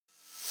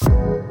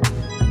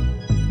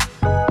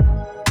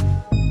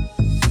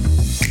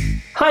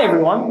Hi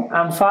everyone,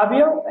 I'm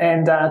Fabio,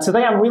 and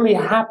today I'm really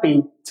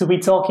happy to be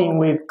talking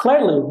with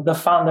Claire Lu, the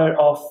founder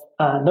of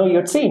Know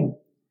Your Team,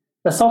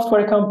 the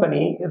software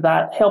company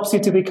that helps you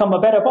to become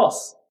a better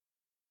boss.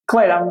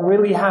 Claire, I'm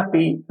really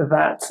happy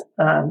that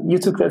you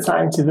took the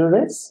time to do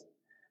this.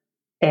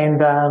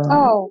 And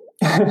Oh,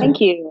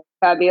 thank you,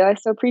 Fabio. I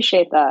so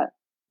appreciate that.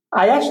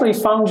 I actually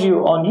found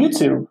you on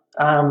YouTube,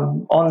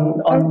 Oh,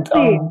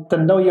 really? on the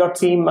Know Your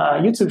Team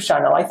YouTube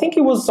channel. I think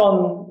it was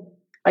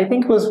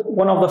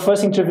one of the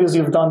first interviews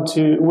you've done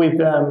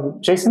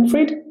with Jason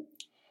Fried,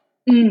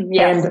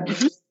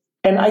 Yes.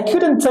 and I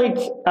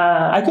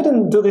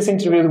couldn't do this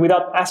interview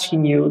without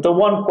asking you the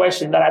one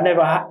question that I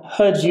never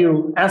heard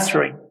you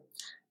answering,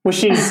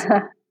 which is,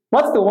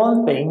 what's the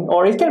one thing,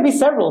 or it can be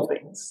several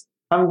things.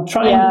 I'm Yeah.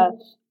 trying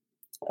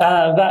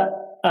that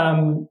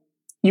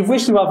you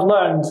wish you have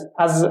learned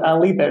as a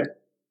leader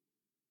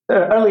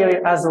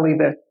earlier as a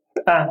leader.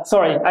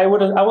 Sorry, I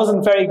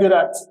wasn't very good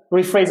at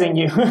rephrasing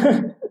you.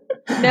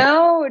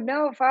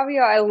 No,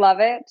 Fabio, I love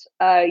it.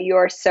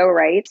 You're so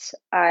right.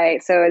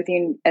 So as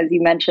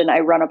you mentioned, I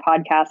run a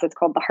podcast. It's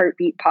called the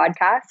Heartbeat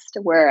Podcast,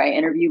 where I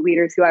interview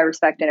leaders who I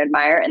respect and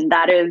admire. And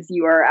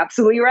you are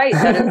absolutely right.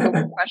 That is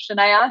the question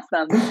I ask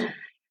them.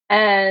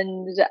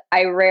 And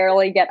I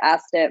rarely get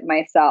asked it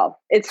myself.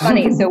 It's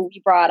funny. So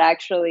we brought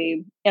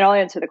and I'll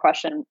answer the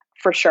question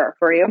for sure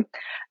for you.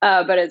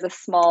 But as a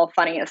small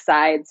funny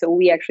aside, so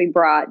we actually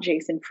brought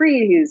Jason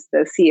Fried, who's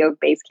the CEO of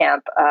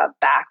Basecamp,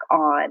 back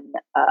on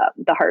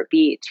the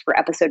Heartbeat for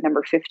episode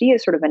number 50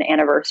 as sort of an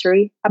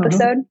anniversary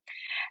episode.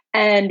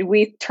 And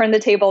we turned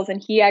the tables,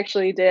 and he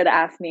actually did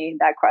ask me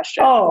that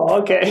question. Oh,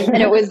 okay. And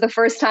it was the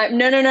first time.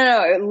 No.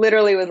 It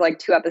literally was like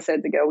 2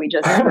 episodes ago.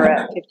 We're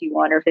at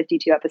 51 or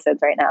 52 episodes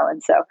right now.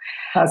 And so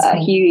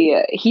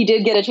he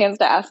did get a chance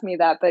to ask me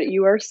that. But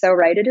you are so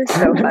right. It is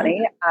so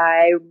funny.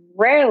 I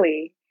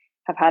rarely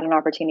have had an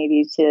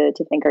opportunity to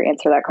think or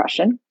answer that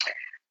question.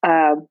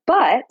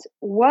 But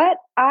what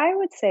I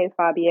would say,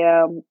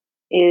 Fabio,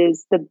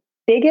 is the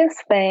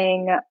biggest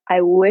thing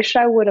I wish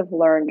I would have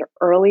learned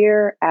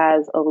earlier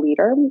as a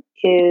leader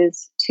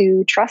is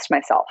to trust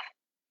myself.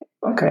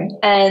 Okay.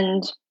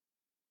 And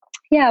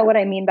yeah, what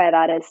I mean by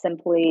that is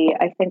simply,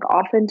 I think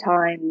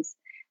oftentimes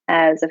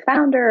as a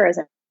founder, as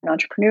an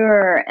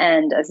entrepreneur,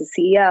 and as a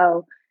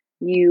CEO,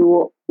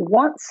 you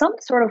want some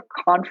sort of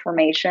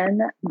confirmation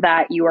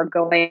that you are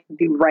going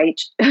the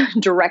right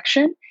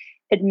direction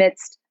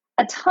amidst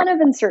a ton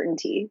of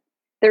uncertainty.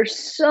 There's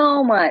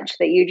so much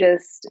that you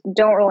just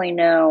don't really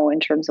know in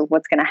terms of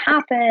what's going to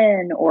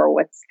happen or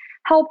what's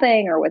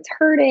helping or what's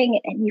hurting.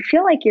 And you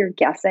feel like you're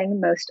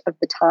guessing most of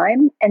the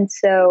time. And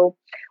so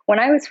when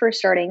I was first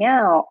starting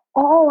out,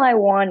 all I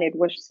wanted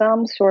was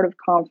some sort of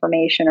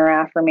confirmation or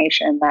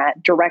affirmation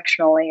that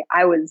directionally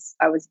I was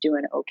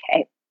doing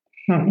okay.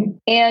 Mm-hmm.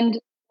 And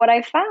what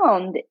I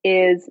found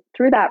is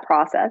through that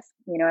process,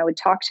 I would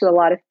talk to a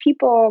lot of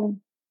people.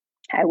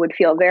 I would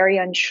feel very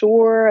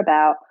unsure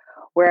about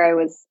where I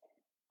was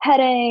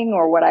heading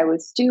or what I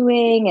was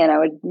doing, and I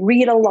would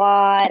read a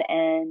lot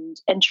and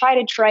try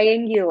to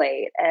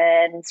triangulate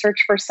and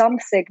search for some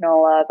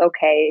signal of,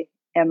 okay,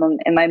 am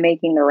I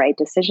making the right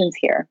decisions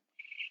here?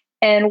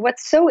 And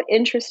what's so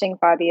interesting,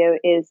 Fabio,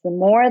 is the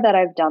more that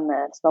I've done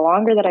this, the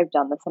longer that I've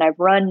done this, and I've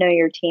run Know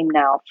Your Team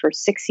now for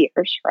 6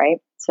 years, right?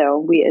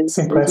 So as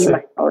you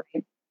might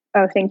already,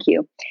 oh, thank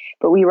you.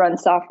 But we run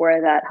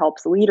software that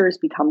helps leaders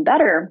become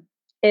better.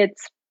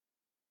 It's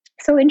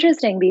so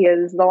interesting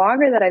because the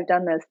longer that I've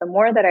done this, the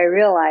more that I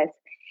realize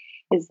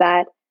is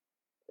that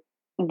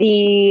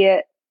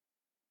the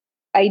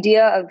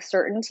idea of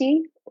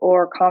certainty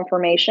or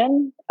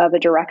confirmation of a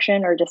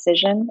direction or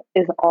decision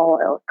is all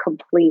a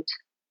complete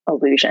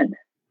illusion.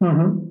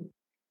 Mm-hmm.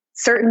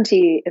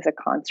 Certainty is a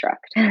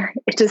construct.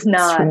 It does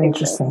not really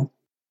exist. Interesting.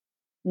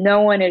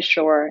 No one is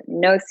sure.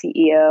 No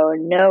CEO,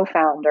 no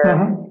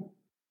founder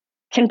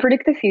can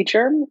predict the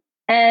future.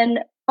 And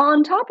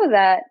on top of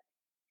that,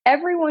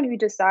 everyone who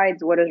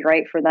decides what is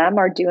right for them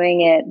are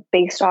doing it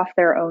based off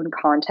their own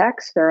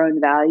context, their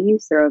own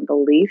values, their own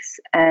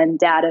beliefs, and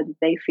data that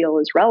they feel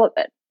is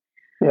relevant.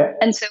 Yeah.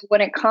 And so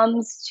when it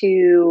comes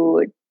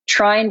to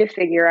trying to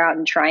figure out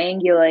and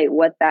triangulate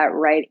what that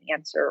right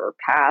answer or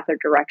path or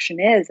direction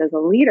is as a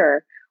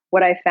leader,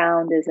 what I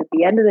found is at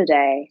the end of the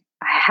day,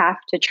 I have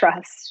to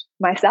trust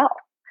myself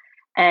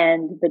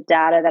and the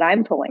data that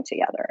I'm pulling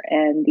together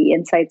and the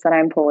insights that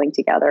I'm pulling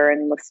together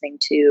and listening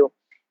to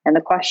and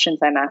the questions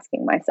I'm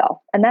asking myself.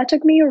 And that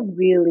took me a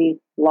really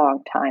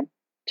long time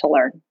to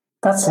learn.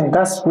 That's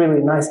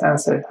really nice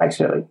answer,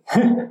 actually.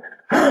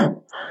 And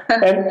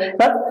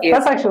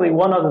that's actually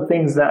one of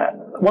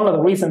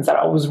the reasons that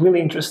I was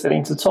really interested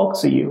in to talk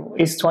to you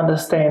is to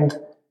understand,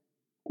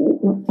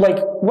 like,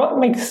 what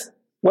makes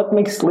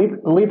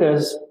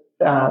leaders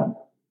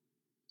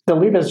the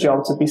leader's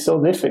job to be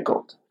so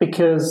difficult,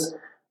 because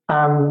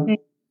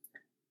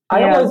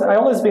I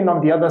always been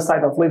on the other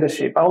side of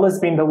leadership. I always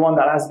been the one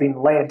that has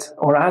been led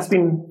or has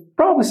been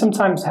probably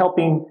sometimes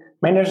helping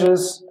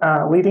managers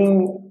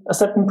leading a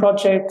certain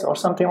project or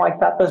something like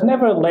that, but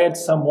never led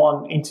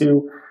someone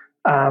into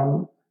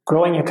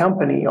growing a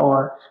company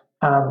or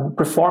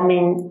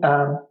performing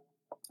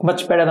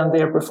much better than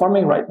they're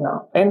performing right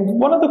now. And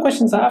one of the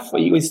questions I have for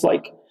you is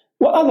like,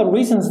 what are the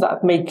reasons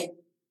that make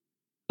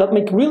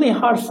really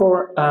hard for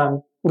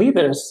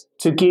leaders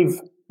to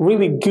give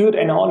really good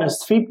and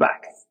honest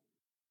feedback?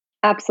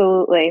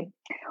 Absolutely.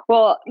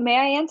 Well, may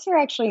I answer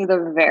actually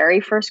the very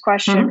first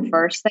question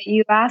first that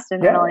you asked,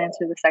 and then I'll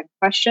answer the second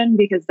question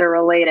because they're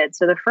related.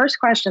 So the first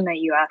question that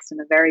you asked in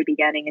the very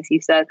beginning is,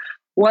 you said,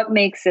 what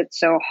makes it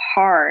so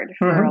hard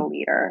for a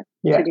leader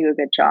to do a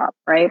good job,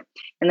 right?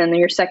 And then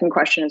your second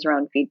question is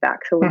around feedback.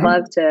 So we'd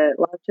love to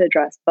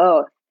address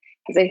both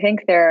because I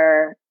think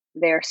they're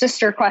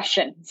sister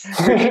questions.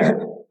 For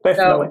sure.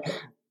 Definitely.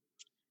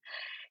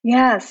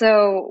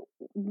 So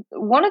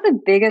one of the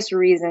biggest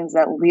reasons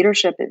that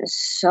leadership is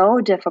so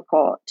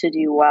difficult to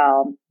do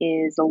well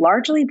is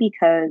largely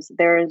because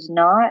there is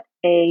not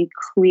a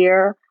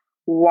clear,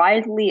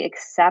 widely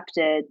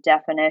accepted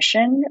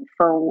definition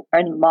for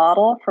a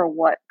model for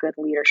what good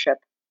leadership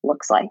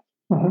looks like.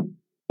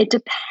 It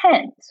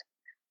depends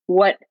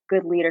what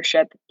good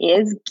leadership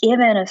is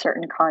given a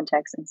certain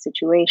context and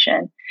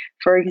situation.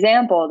 For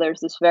example, there's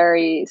this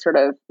very sort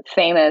of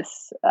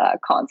famous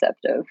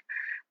concept of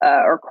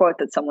or quote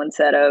that someone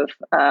said of,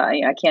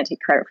 I can't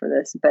take credit for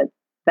this, but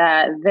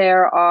that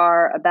there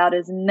are about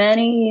as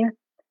many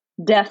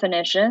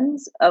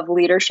definitions of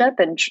leadership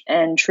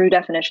and true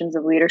definitions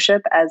of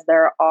leadership as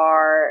there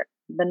are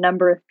the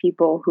number of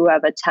people who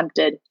have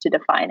attempted to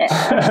define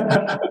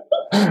it.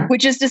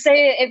 Which is to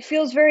say, it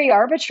feels very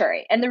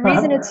arbitrary. And the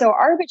reason it's so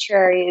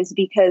arbitrary is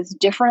because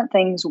different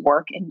things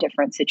work in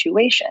different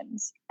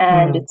situations.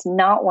 And it's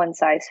not one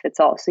size fits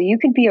all. So you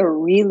could be a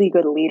really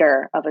good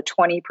leader of a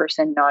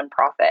 20-person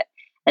nonprofit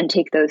and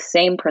take those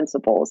same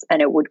principles, and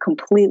it would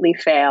completely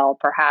fail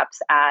perhaps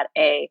at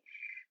a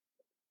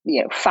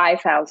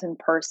 5,000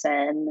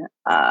 person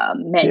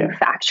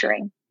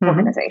manufacturing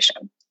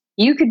organization.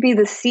 You could be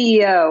the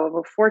CEO of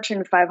a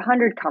Fortune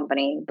 500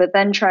 company, but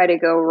then try to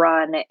go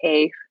run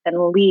and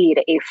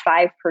lead a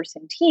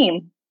 5-person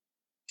team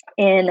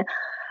in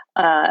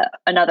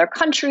another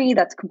country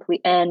that's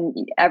complete, and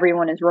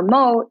everyone is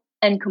remote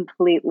and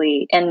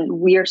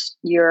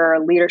your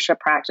leadership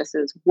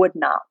practices would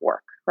not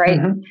work, right?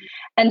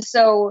 And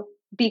so,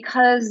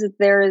 because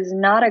there is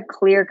not a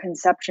clear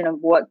conception of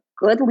what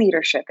good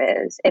leadership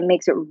is, it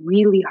makes it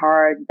really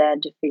hard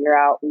then to figure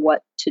out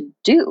what to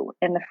do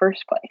in the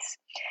first place.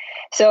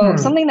 So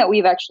something that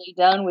we've actually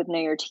done with Know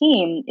Your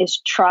Team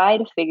is try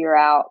to figure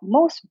out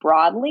most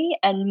broadly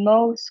and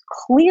most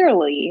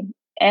clearly,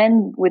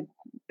 and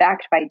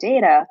backed by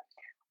data,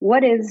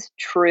 what is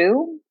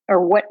true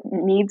or what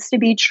needs to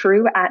be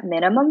true at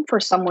minimum for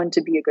someone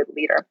to be a good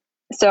leader.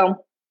 So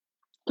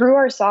through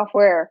our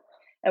software,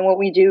 and what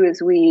we do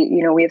is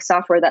we have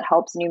software that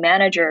helps new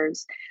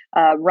managers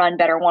run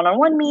better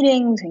one-on-one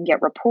meetings and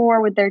get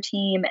rapport with their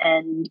team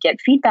and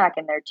get feedback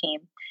in their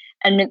team.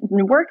 And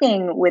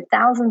working with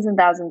thousands and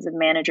thousands of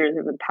managers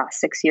over the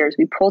past 6 years,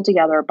 we pulled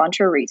together a bunch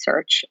of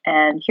research.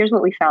 And here's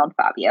what we found,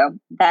 Fabio,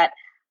 that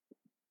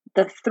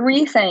the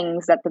 3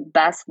 things that the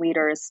best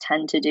leaders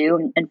tend to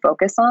do and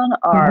focus on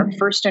are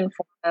first and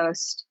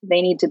foremost,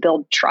 they need to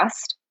build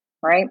trust,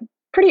 right?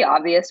 Pretty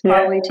obvious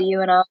probably to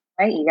you and I,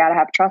 right? You got to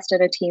have trust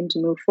in a team to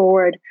move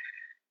forward.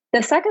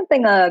 The second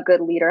thing a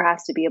good leader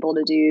has to be able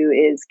to do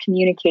is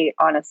communicate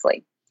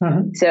honestly.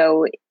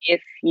 So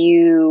if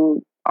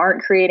you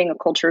aren't creating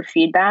a culture of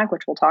feedback,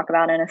 which we'll talk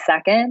about in a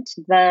second,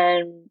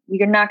 then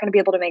you're not going to be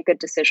able to make good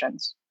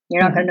decisions.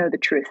 You're not going to know the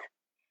truth.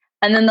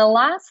 And then the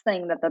last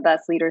thing that the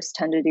best leaders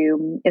tend to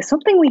do is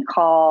something we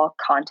call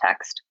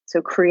context.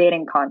 So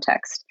creating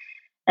context.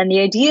 And the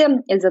idea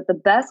is that the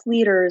best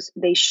leaders,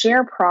 they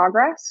share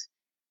progress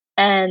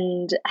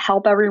and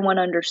help everyone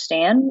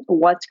understand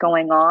what's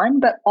going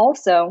on, but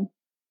also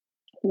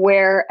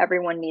where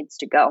everyone needs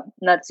to go.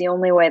 And that's the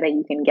only way that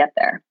you can get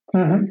there.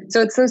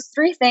 So it's those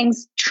 3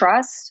 things,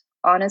 trust,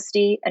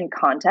 honesty, and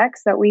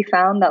context, that we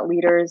found that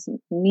leaders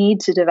need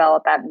to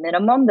develop at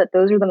minimum, that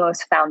those are the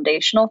most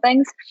foundational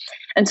things.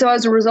 And so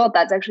as a result,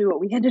 that's actually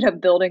what we ended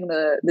up building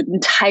the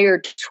entire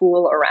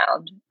tool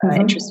around,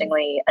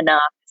 interestingly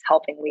enough, is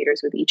helping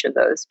leaders with each of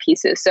those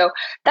pieces. So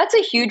that's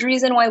a huge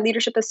reason why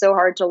leadership is so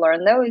hard to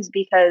learn, though, is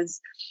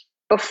because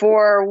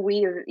before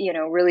we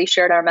really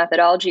shared our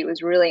methodology, it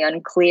was really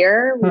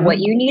unclear what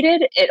you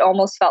needed. It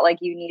almost felt like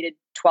you needed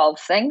 12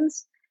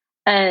 things.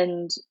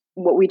 And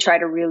what we try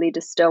to really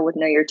distill with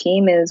Know Your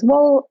Team is,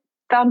 well,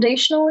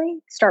 foundationally,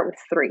 start with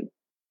 3.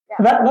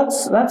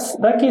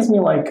 That gives me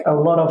like a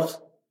lot of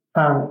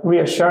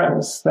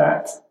reassurance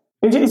that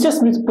it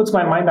just puts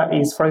my mind at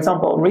ease. For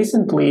example,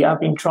 recently I've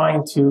been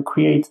trying to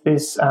create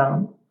this.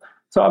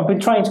 So I've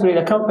been trying to create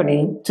a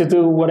company to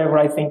do whatever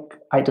I think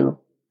I do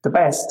the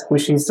best,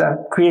 which is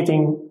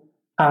creating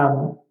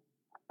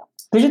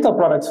digital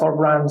products for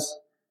brands.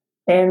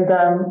 And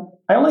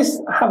I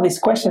always have this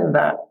question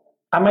that,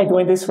 am I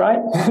doing this right?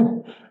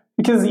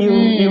 Because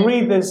you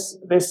read this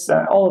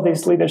all of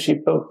these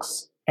leadership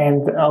books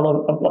and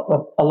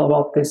all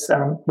about this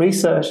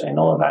research and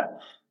all of that.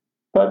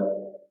 But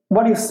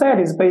what you said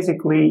is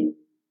basically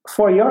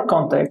for your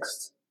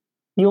context,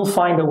 you'll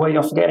find a way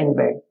of getting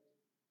there.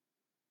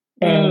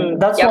 And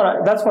that's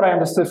what I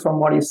understood from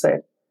what you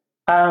said.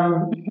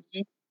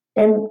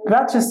 And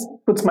that just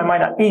puts my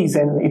mind at ease,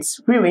 and it's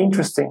really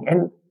interesting.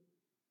 And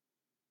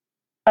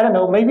I don't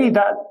know, maybe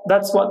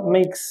that's what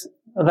makes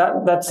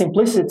that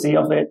simplicity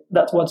of it.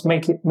 That's what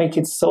make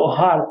it so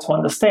hard to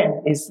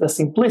understand, is the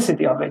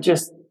simplicity of it.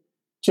 Just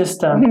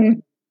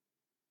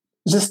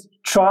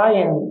try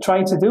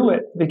to do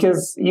it,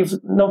 because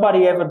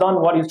nobody ever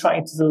done what you're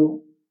trying to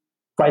do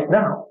right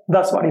now.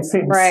 That's what it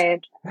seems.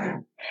 Right.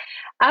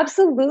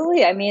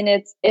 Absolutely. I mean,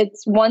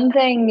 it's one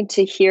thing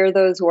to hear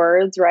those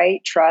words,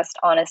 right? Trust,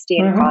 honesty,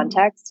 and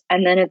context.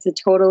 And then it's a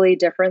totally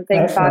different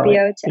thing,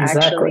 Fabio, to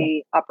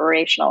actually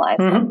operationalize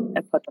them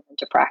and put them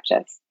into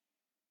practice.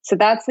 So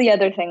that's the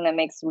other thing that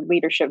makes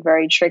leadership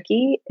very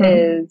tricky,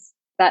 is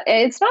that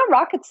it's not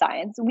rocket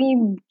science.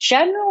 We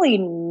generally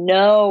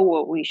know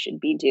what we should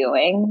be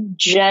doing.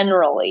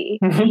 Generally,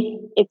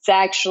 it's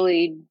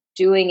actually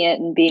doing it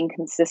and being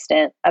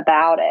consistent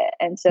about it.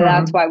 And so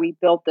that's why we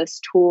built this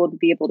tool to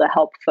be able to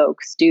help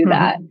folks do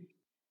that.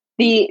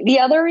 The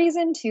other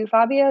reason too,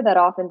 Fabio, that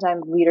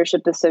oftentimes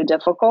leadership is so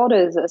difficult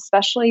is,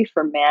 especially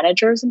for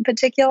managers in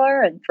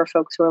particular, and for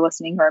folks who are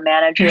listening who are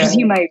managers,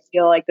 you might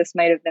feel like this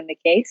might have been the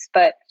case,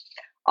 but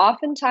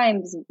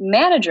oftentimes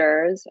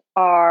managers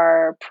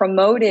are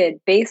promoted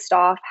based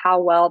off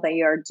how well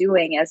they are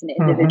doing as an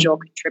individual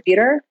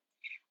contributor,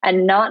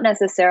 and not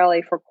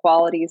necessarily for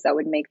qualities that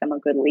would make them a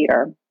good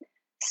leader.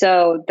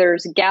 So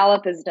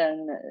Gallup has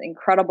done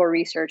incredible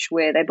research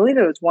with, I believe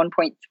it was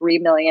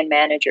 1.3 million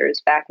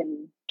managers back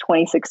in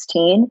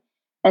 2016.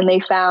 And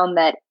they found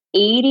that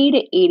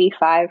 80 to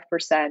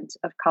 85%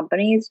 of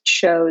companies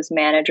chose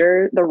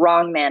the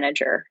wrong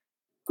manager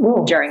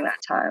during that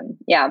time.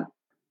 Yeah.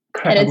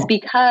 Incredible. And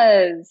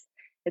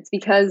it's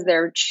because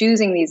they're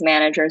choosing these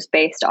managers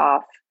based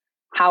off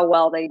how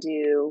well they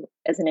do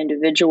as an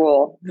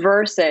individual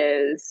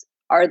versus,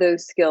 are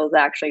those skills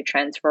actually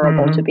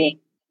transferable to being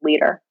a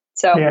leader?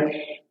 So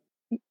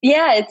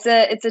it's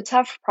a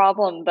tough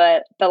problem,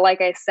 but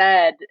like I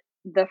said,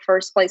 the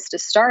first place to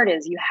start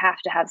is you have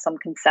to have some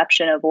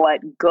conception of what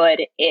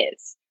good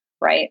is,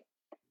 right?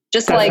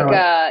 Just like,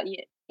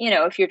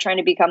 if you're trying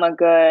to become a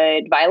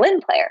good violin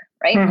player,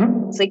 right?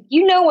 It's like,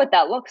 what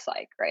that looks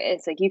like, right?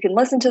 It's like, you can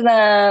listen to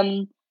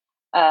them,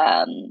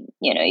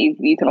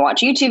 you can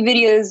watch YouTube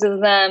videos of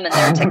them and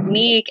their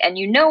technique, and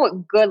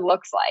what good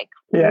looks like.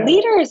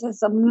 Leaders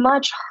is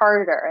much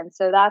harder. And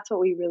so that's what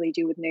we really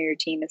do with Know Your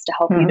Team, is to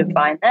help you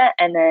define that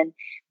and then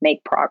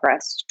make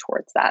progress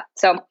towards that.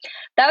 So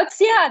that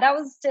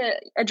was to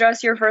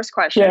address your first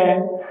question.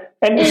 Yeah.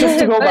 And just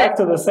to go back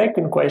to the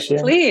second question,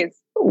 please.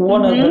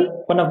 One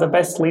of the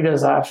best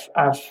leaders I've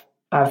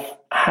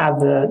had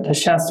the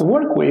chance to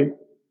work with,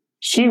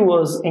 she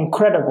was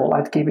incredible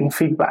at giving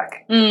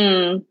feedback.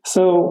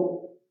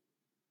 So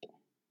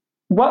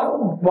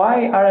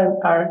why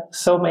are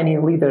so many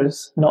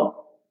leaders not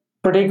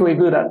particularly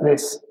good at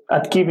this,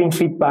 at giving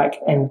feedback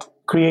and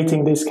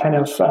creating this kind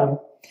of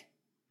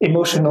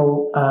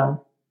emotional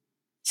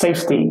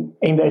safety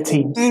in their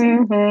teams?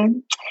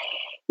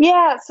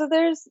 Yeah, so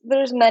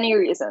there's many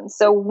reasons.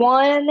 So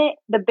one,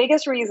 the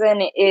biggest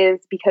reason is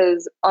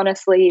because,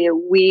 honestly,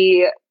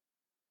 we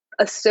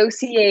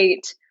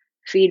associate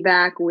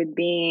feedback with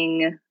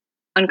being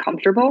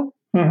uncomfortable.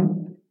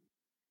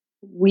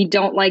 We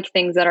don't like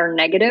things that are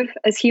negative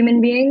as human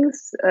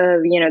beings.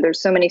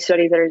 There's so many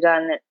studies that are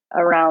done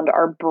around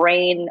our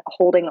brain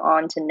holding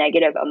on to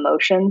negative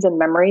emotions and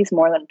memories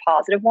more than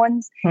positive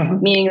ones,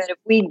 meaning that if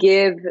we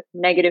give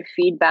negative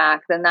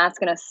feedback, then that's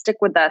going to stick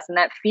with us. And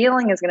that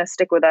feeling is going to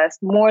stick with us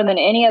more than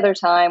any other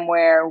time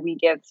where we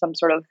give some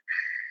sort of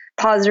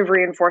positive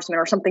reinforcement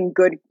or something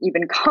good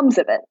even comes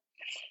of it.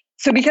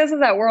 So because of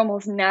that, we're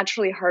almost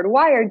naturally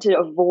hardwired to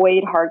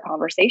avoid hard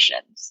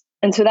conversations.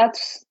 And so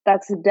that's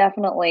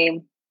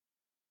definitely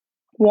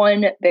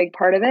one big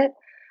part of it,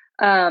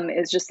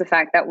 is just the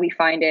fact that we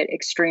find it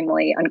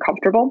extremely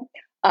uncomfortable.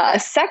 A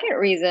second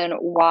reason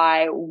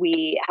why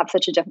we have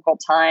such a difficult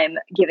time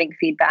giving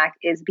feedback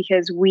is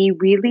because we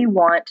really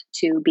want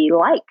to be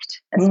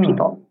liked as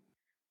people.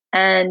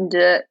 And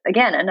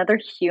again, another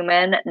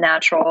human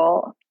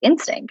natural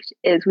instinct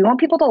is we want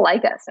people to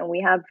like us. And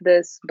we have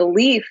this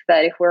belief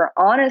that if we're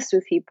honest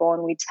with people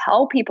and we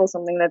tell people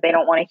something that they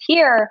don't want to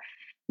hear,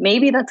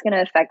 maybe that's going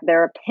to affect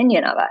their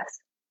opinion of us.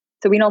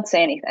 So we don't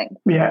say anything.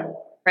 Yeah.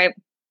 Right?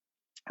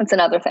 That's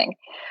another thing,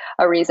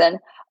 a reason.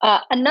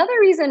 Another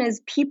reason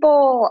is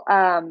people,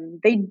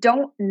 they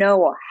don't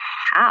know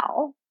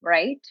how,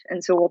 right?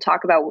 And so we'll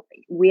talk about,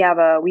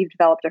 we've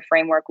developed a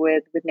framework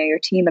with Know Your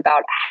Team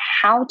about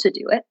how to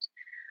do it.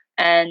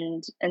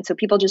 And so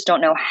people just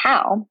don't know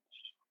how.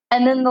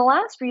 And then the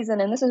last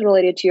reason, and this is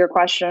related to your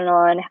question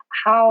on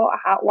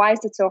why is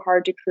it so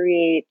hard to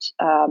create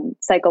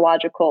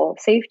psychological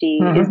safety,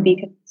 is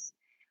because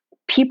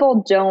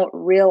people don't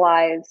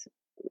realize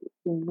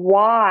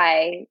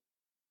why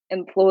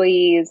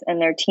employees and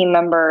their team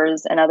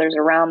members and others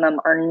around them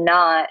are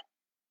not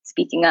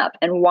speaking up,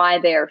 and why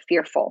they are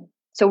fearful.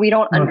 So we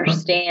don't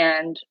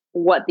understand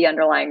what the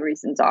underlying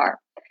reasons are.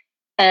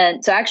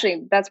 And so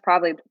actually, that's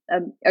probably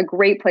a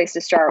great place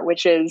to start,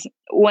 which is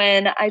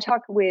when I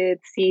talk with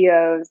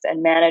CEOs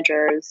and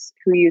managers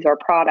who use our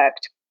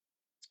product,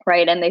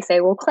 right? And they say,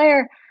 well,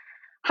 Claire,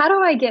 how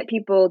do I get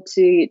people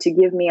to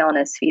give me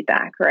honest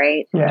feedback,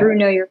 right? Yeah. Through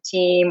Know Your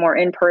Team or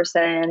in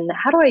person?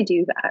 How do I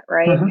do that,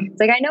 right? It's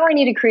like, I know I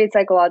need to create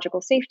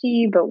psychological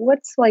safety, but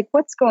what's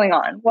going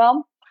on?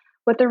 Well,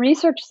 what the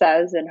research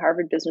says, and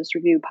Harvard Business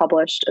Review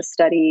published a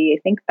study,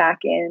 I think back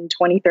in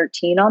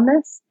 2013 on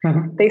this,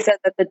 they said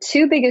that the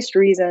two biggest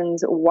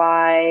reasons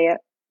why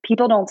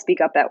people don't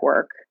speak up at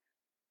work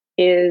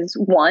is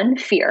one,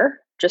 fear,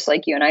 just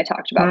like you and I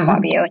talked about,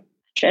 Fabio, and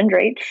you mentioned,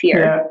 right? Fear.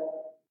 Yeah.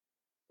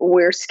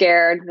 We're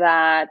scared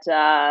that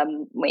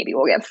maybe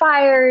we'll get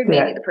fired,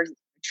 maybe the person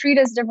will treat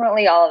us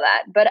differently, all of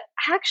that. But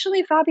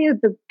actually, Fabio,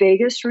 the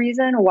biggest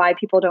reason why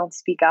people don't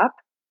speak up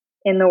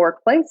in the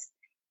workplace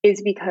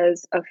is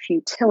because of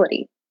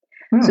futility.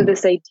 So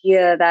this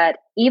idea that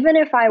even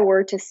if I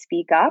were to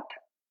speak up,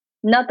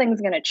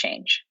 nothing's going to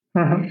change.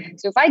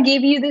 So if I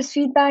give you this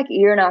feedback,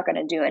 you're not going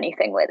to do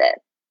anything with it.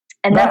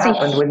 And that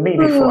happened with me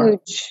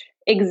before.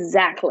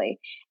 Exactly.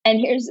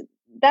 And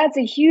that's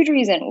a huge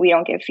reason we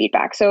don't give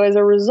feedback. So as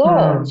a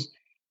result,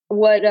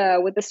 what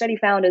the study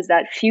found is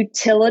that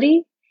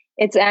futility,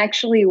 it's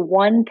actually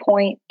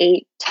 1.8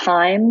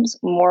 times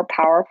more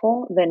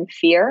powerful than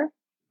fear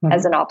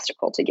as an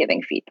obstacle to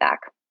giving feedback.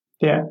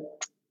 Yeah,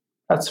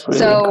 that's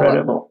really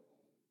incredible.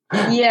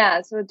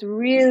 Yeah, so it's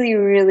really,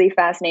 really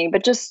fascinating.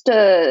 But just,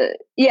 so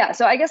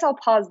I guess I'll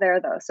pause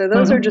there, though. So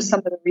those are just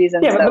some of the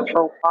reasons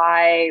for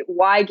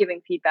why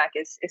giving feedback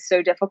is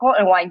so difficult,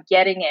 and why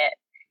getting it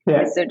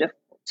is so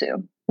difficult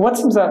too. What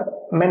seems that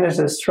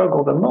managers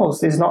struggle the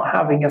most is not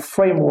having a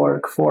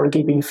framework for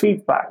giving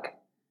feedback.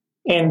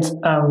 And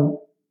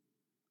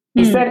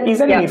is there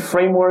any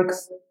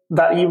frameworks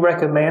that you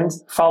recommend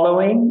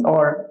following,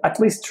 or at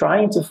least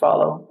trying to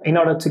follow, in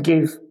order to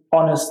give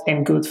honest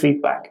and good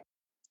feedback?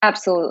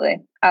 Absolutely.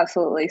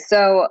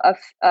 So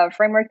a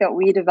framework that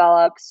we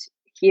developed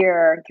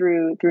here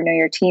through Know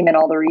Your Team and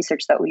all the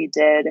research that we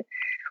did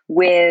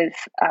with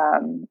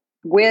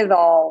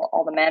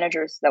all the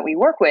managers that we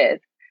work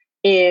with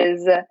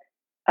is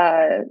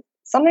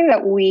something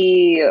that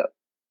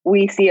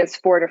we see as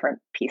 4 different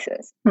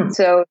pieces.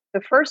 So the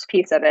first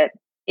piece of it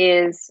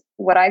is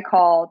what I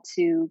call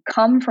to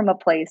come from a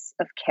place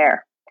of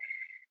care.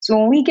 So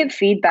when we give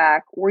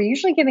feedback, we're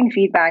usually giving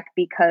feedback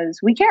because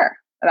we care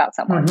about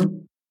someone.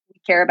 We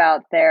care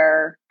about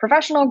their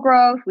professional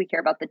growth. We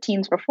care about the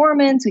team's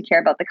performance. We care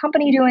about the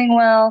company doing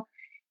well.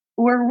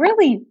 We're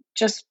really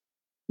just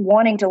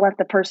wanting to let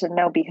the person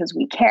know because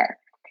we care.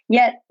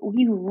 Yet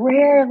we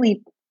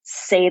rarely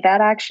say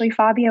that, actually,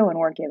 Fabio, when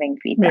we're giving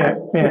feedback.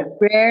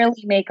 We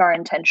rarely make our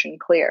intention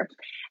clear.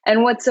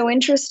 And what's so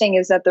interesting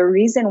is that the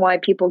reason why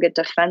people get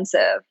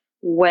defensive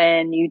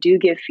when you do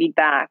give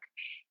feedback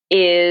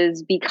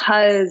is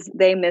because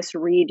they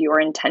misread your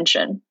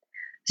intention.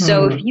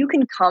 So if you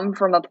can come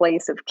from a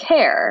place of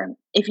care,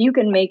 if you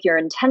can make your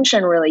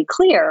intention really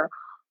clear,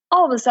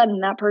 all of a sudden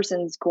that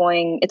person's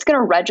it's going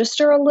to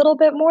register a little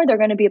bit more. They're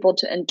going to be able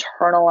to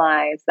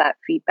internalize that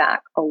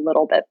feedback a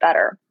little bit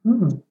better.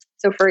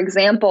 So for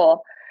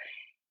example,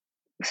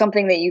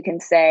 something that you can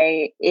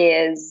say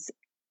is,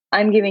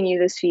 I'm giving you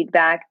this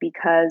feedback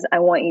because I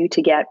want you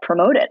to get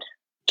promoted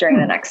during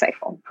the next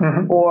cycle.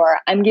 Or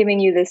I'm giving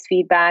you this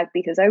feedback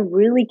because I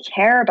really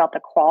care about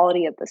the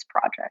quality of this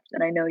project,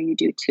 and I know you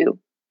do too.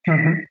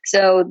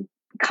 So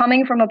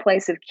coming from a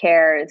place of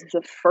care is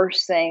the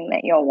first thing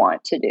that you'll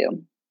want to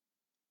do.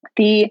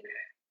 The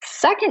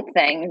second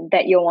thing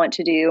that you'll want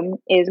to do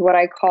is what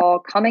I call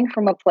coming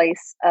from a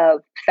place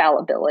of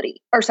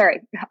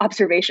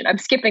observation. I'm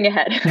skipping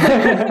ahead.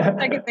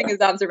 Second thing is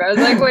observation. I was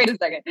like, wait a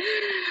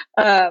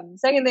second.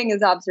 Second thing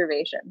is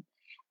observation.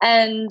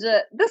 And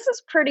this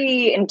is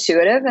pretty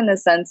intuitive in the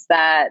sense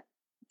that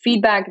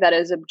feedback that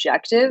is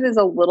objective is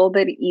a little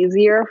bit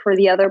easier for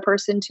the other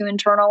person to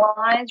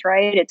internalize,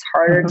 right? It's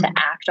harder to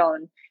act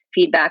on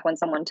feedback when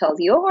someone tells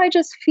you, oh, I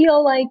just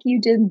feel like you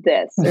did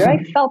this, or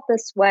I felt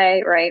this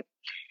way, right?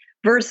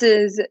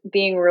 Versus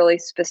being really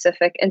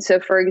specific. And so,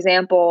 for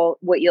example,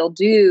 what you'll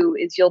do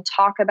is you'll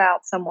talk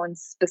about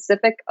someone's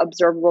specific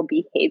observable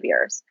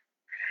behaviors.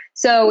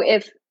 So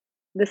if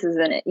this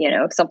isn't,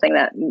 something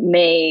that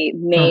may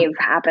have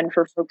happened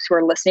for folks who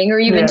are listening, or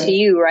even to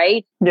you,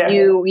 right?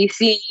 You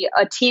see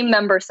a team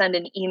member send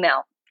an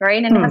email,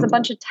 right? And it has a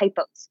bunch of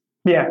typos.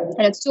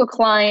 And it's to a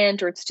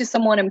client or it's to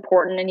someone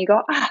important. And you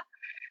go,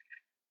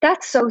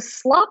 that's so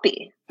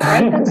sloppy,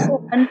 right? That's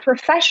so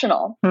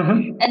unprofessional.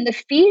 And the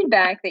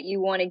feedback that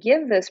you want to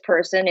give this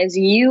person is,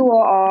 you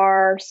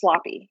are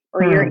sloppy,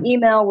 or your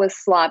email was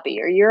sloppy,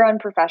 or you're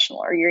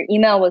unprofessional, or your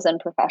email was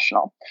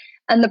unprofessional.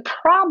 And the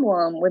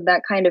problem with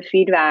that kind of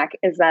feedback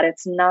is that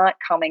it's not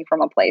coming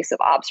from a place of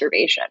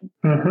observation.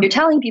 You're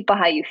telling people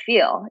how you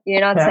feel.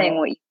 You're not saying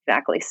what you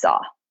exactly saw.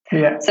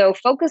 Yeah. So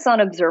focus on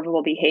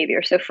observable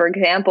behavior. So for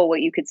example,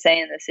 what you could say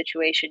in this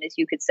situation is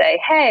you could say,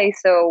 hey,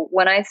 so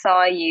when I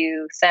saw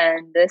you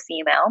send this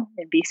email,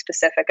 and be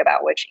specific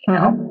about which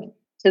email,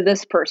 to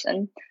this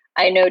person,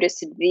 I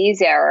noticed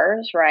these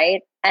errors,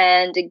 right?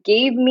 And it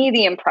gave me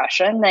the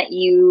impression that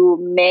you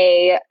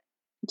may,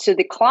 to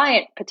the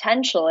client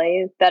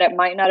potentially, that it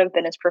might not have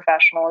been as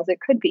professional as it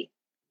could be.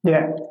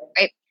 Yeah.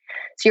 Right.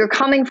 So you're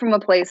coming from a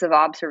place of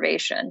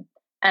observation,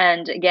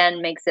 and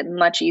again, makes it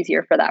much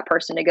easier for that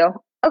person to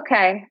go,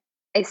 okay,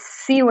 I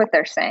see what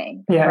they're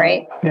saying. Yeah.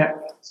 Right. Yeah.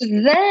 So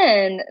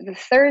then the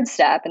third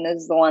step, and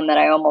this is the one that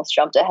I almost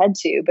jumped ahead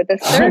to, but the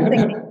third thing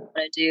that you want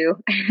to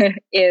do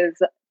is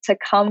to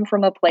come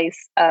from a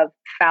place of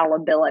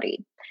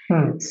fallibility.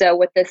 So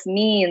what this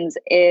means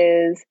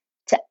is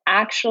to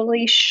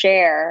actually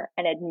share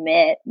and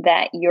admit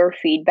that your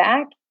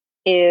feedback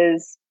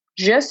is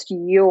just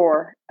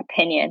your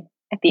opinion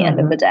at the end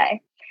of the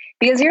day.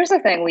 Because here's the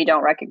thing we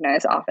don't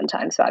recognize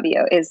oftentimes,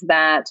 Fabio, is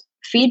that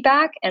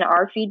feedback and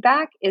our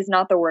feedback is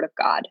not the word of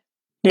God.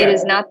 Yeah. It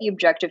is not the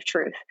objective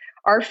truth.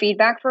 Our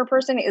feedback for a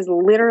person is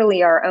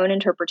literally our own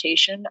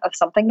interpretation of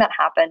something that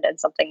happened and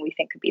something we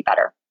think could be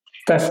better.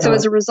 Definitely. So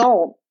as a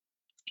result,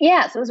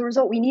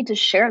 we need to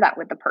share that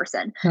with the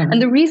person.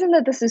 And the reason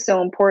that this is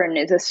so important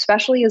is,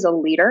 especially as a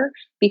leader,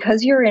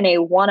 because you're in a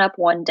one-up,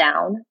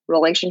 one-down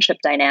relationship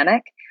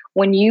dynamic,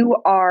 when you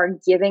are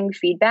giving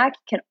feedback,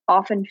 it can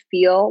often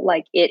feel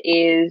like it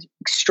is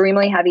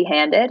extremely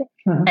heavy-handed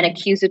and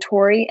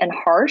accusatory and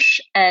harsh.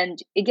 And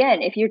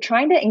again, if you're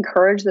trying to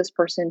encourage this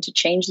person to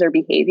change their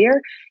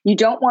behavior, you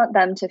don't want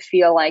them to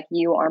feel like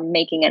you are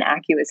making an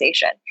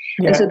accusation.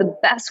 Yeah. And so the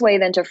best way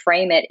then to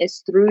frame it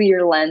is through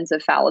your lens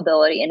of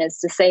fallibility, and is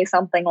to say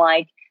something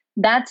like,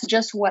 that's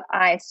just what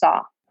I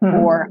saw,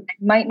 or I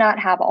might not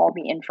have all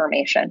the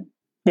information.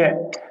 Yeah.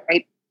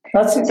 Right.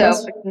 That's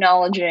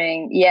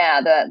acknowledging,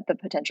 the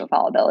potential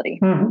fallibility.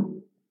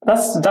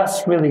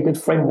 That's really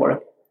good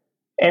framework.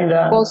 And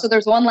so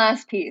there's one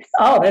last piece.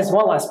 Oh, there's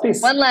one last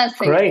piece. One last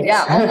piece. Great.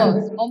 Yeah,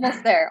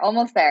 almost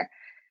there.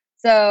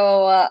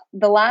 So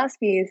the last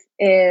piece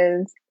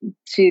is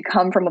to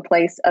come from a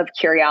place of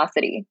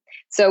curiosity.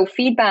 So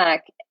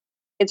feedback,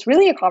 it's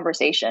really a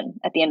conversation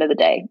at the end of the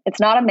day. It's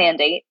not a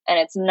mandate, and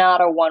it's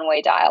not a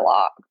one-way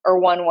dialogue or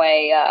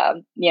one-way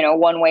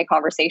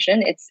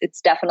conversation.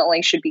 It's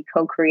definitely should be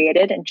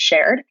co-created and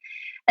shared.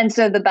 And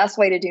so the best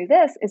way to do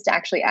this is to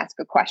actually ask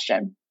a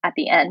question at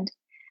the end.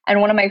 And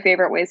one of my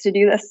favorite ways to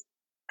do this,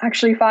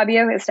 actually,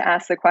 Fabio, is to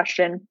ask the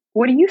question,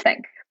 what do you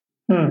think?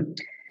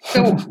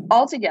 So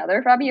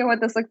altogether, Fabio, what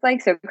this looks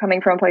like, so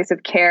coming from a place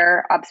of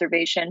care,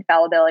 observation,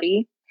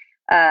 fallibility,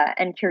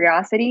 and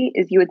curiosity,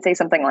 is you would say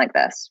something like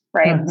this,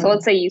 right? So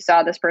let's say you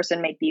saw this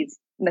person make these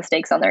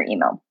mistakes on their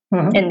email,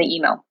 in the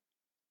email.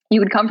 You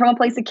would come from a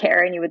place of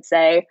care and you would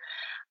say,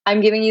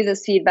 I'm giving you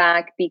this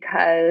feedback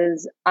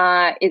because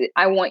I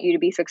want you to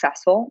be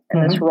successful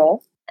in this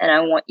role, and I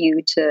want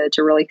you to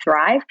really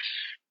thrive.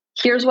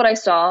 Here's what I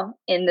saw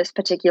in this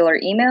particular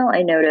email.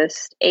 I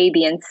noticed A,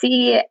 B, and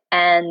C,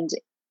 and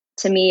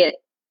to me,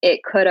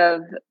 it could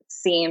have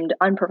seemed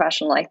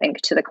unprofessional, I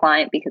think, to the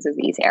client because of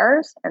these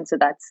errors. And so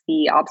that's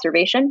the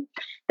observation.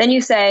 Then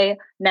you say,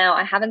 now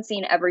I haven't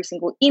seen every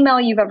single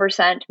email you've ever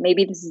sent.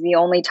 Maybe this is the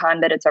only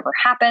time that it's ever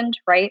happened,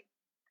 right?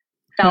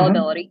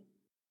 Fallibility.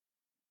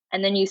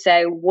 And then you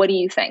say, what do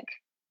you think,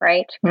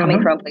 right?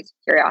 Coming from a place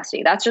of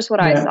curiosity. That's just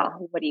what I saw.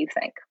 What do you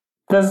think?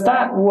 Does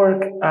that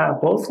work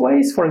both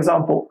ways? For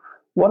example,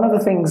 one of the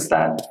things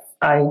that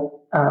I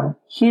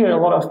hear a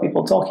lot of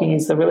people talking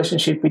is the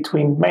relationship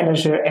between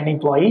manager and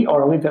employee,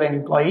 or leader and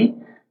employee.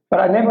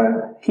 But I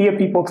never hear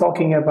people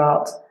talking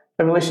about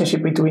the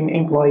relationship between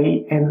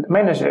employee and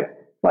manager.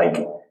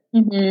 Like,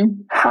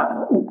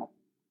 how,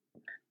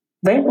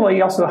 the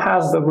employee also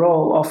has the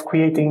role of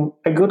creating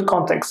a good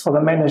context for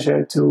the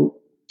manager to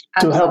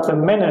help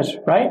them manage,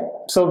 right?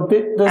 So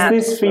does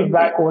this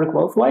feedback work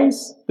both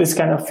ways? This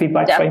kind of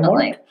feedback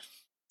framework?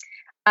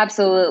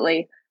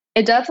 Absolutely.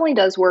 It definitely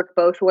does work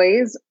both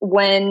ways.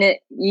 When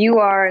you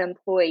are an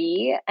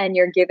employee and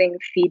you're giving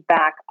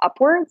feedback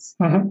upwards,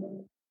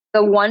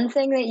 the one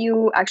thing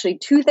that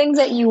two things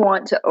that you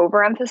want to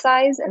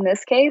overemphasize in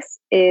this case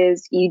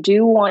is you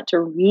do want to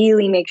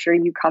really make sure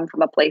you come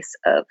from a place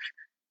of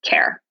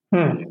care.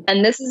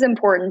 And this is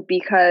important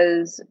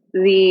because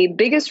the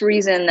biggest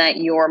reason that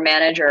your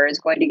manager is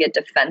going to get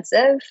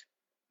defensive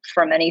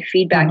from any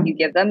feedback you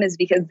give them is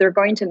because they're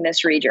going to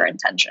misread your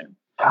intention.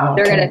 Okay.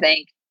 They're going to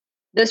think,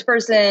 this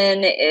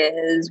person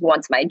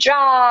wants my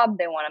job.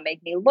 They want to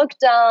make me look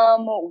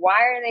dumb.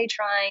 Why are they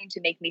trying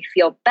to make me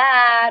feel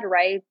bad,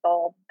 right?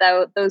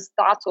 Those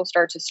thoughts will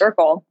start to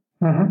circle.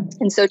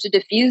 And so to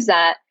diffuse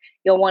that,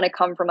 you'll want to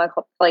come from a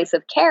place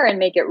of care and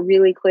make it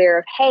really clear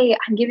of, hey,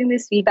 I'm giving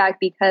this feedback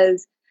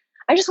because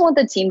I just want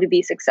the team to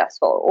be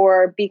successful,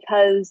 or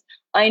because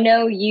I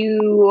know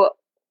you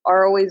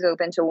are always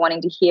open to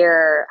wanting to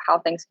hear how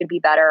things could be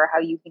better, how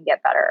you can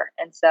get better.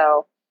 And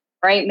so,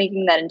 right,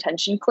 making that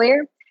intention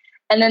clear.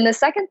 And then the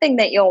second thing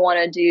that you'll want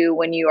to do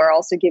when you are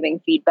also giving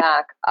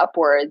feedback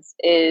upwards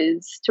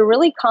is to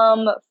really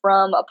come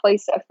from a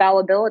place of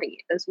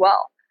fallibility as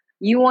well.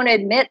 You want to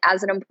admit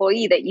as an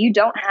employee that you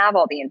don't have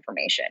all the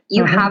information.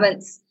 You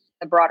haven't seen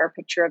the broader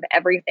picture of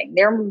everything.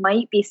 There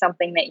might be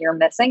something that you're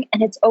missing,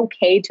 and it's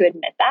okay to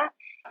admit that,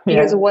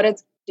 because what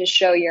it's to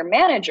show your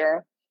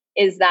manager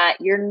is that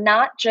you're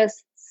not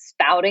just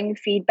spouting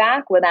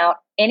feedback without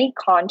any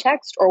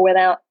context or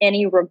without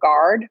any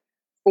regard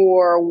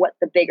for what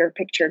the bigger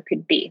picture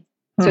could be.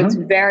 So it's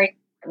very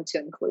important to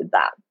include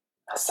that.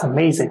 That's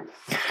amazing.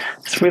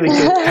 It's really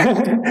good.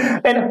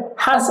 And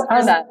has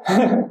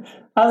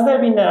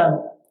there been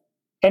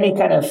any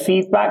kind of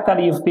feedback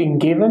that you've been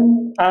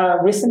given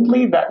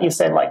recently that you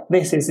said, like,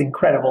 this is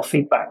incredible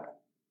feedback?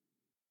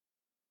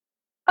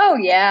 Oh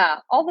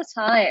yeah, all the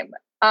time.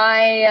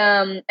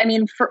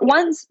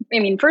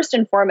 First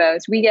and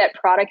foremost, we get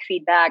product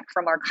feedback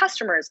from our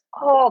customers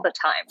all the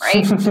time,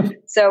 right?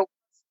 So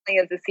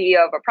as the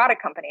CEO of a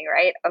product company,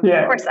 right? Of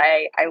course,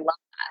 I love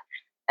that.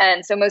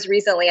 And so most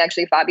recently,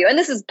 actually, Fabio, and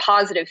this is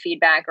positive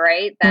feedback,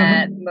 right?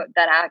 That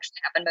actually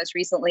happened most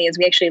recently is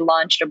we actually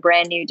launched a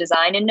brand new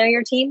design in Know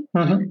Your Team.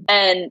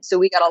 And so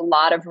we got a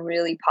lot of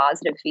really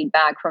positive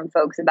feedback from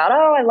folks about,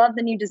 oh, I love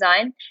the new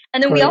design.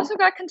 And then we also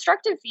got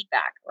constructive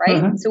feedback,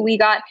 right? So we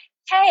got,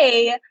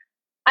 hey,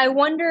 I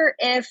wonder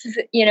if,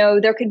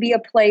 there could be a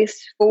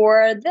place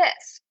for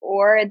this,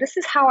 or this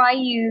is how I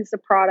use the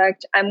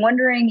product. I'm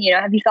wondering,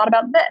 have you thought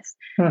about this?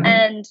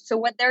 And so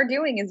what they're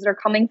doing is they're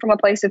coming from a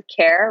place of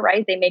care,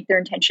 right? They make their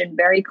intention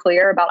very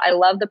clear about, I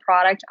love the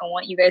product. I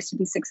want you guys to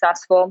be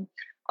successful.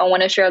 I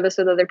want to share this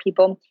with other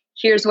people.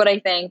 Here's what I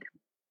think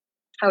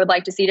I would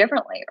like to see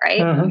differently,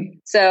 right?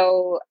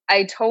 So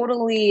I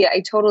totally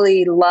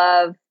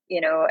love,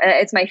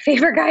 it's my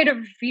favorite kind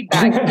of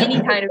feedback, any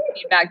kind of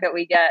feedback that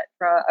we get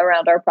from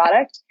around our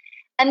product.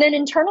 And then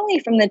internally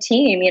from the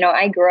team,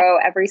 I grow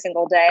every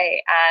single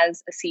day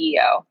as a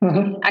CEO.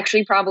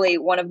 Actually, probably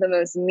one of the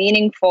most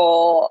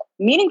meaningful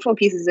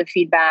pieces of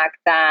feedback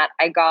that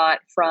I got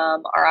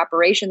from our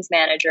operations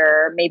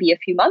manager maybe a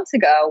few months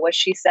ago was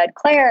she said,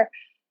 Claire,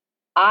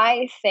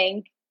 I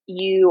think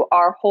you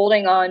are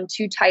holding on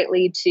too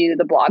tightly to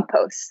the blog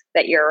posts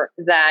that you're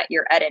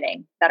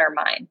editing that are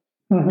mine.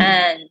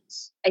 And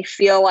I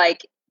feel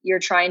like you're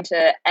trying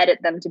to edit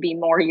them to be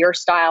more your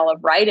style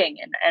of writing.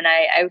 And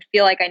I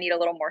feel like I need a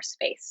little more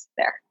space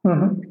there.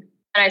 And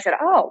I said,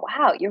 oh,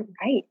 wow, you're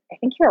right. I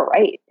think you're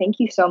right. Thank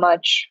you so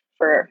much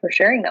for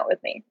sharing that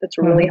with me. That's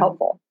really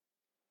helpful.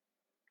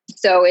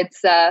 So it's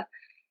the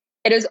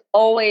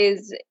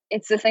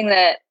thing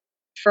that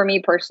for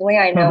me personally,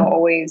 I know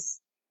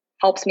always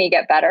helps me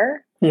get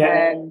better.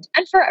 And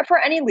for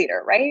any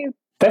leader, right?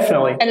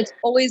 Definitely. And it's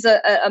always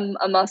a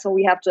muscle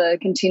we have to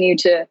continue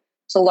to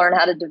learn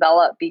how to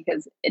develop,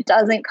 because it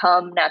doesn't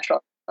come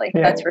naturally.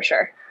 That's for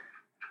sure.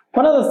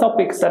 One of the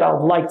topics that I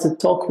would like to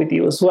talk with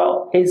you as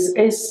well is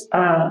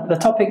the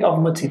topic of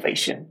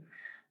motivation,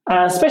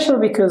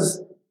 especially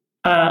because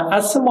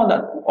as someone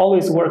that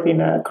always worked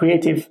in a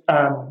creative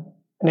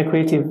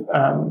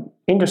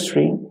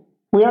industry,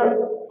 we are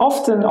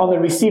often on the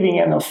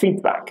receiving end of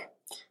feedback.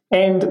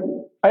 And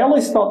I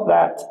always thought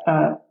that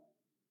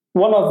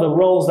one of the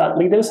roles that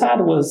leaders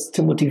had was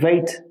to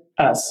motivate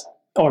us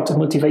or to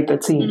motivate the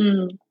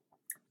team.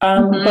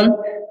 But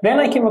then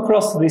I came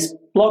across this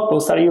blog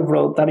post that you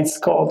wrote that is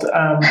called,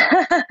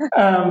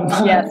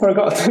 I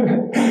forgot.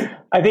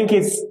 I think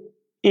it's,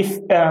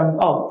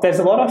 there's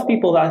a lot of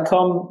people that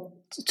come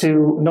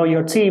to Know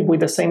Your Team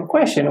with the same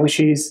question, which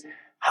is,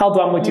 how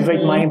do I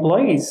motivate my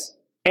employees?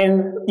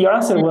 And your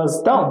answer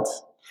was, don't.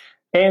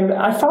 And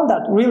I found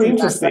that really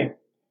interesting.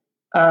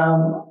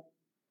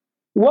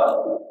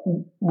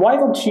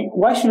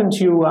 Why shouldn't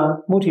you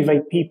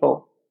motivate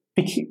people?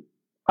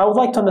 I would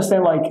like to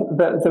understand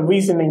the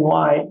reasoning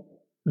why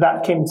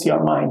that came to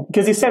your mind,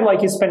 because you said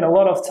you spend a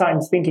lot of time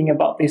thinking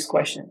about this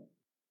question.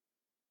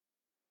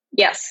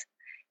 Yes,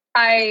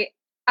 I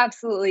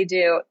absolutely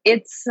do.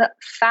 It's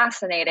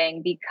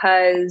fascinating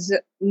because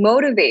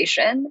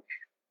motivation,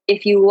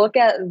 if you look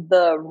at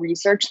the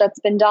research that's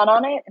been done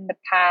on it in the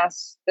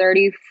past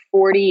 30,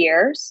 40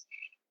 years,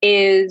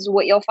 is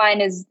what you'll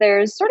find is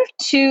there's sort of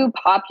two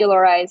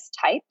popularized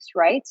types,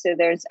 right? So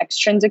there's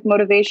extrinsic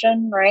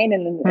motivation, right?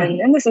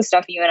 And this is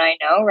stuff you and I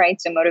know,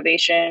 right? So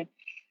motivation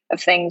of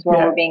things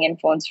where we're being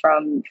influenced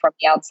from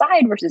the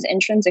outside versus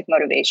intrinsic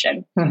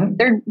motivation.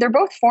 They're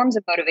both forms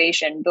of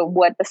motivation, but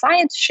what the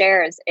science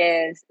shares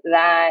is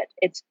that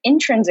it's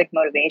intrinsic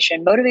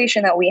motivation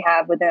that we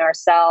have within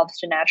ourselves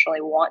to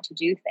naturally want to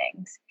do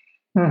things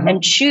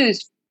and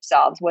choose for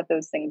ourselves what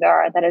those things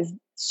are, that is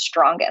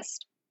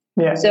strongest.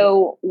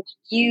 So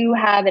you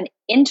have an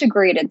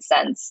integrated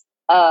sense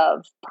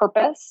of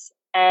purpose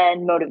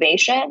and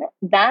motivation.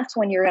 That's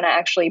when you're going to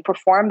actually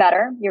perform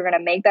better. You're going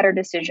to make better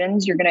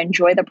decisions. You're going to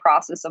enjoy the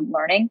process of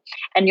learning,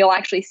 and you'll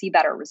actually see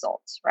better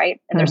results,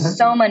 right? And there's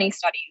so many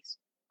studies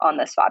on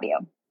this, Fabio.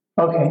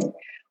 Okay.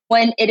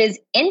 When it is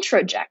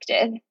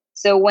introjected,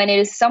 so when it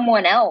is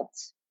someone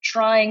else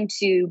trying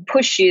to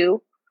push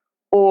you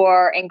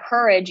or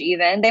encourage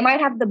even. They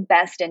might have the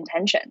best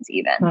intentions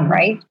even,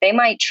 right? They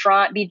might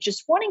be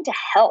just wanting to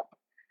help.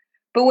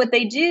 But what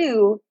they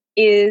do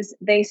is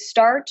they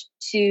start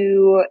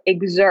to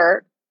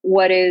exert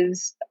what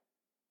is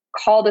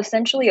called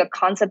essentially a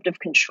concept of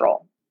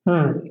control.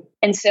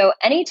 And so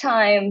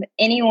anytime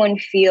anyone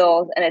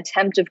feels an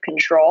attempt of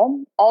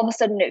control, all of a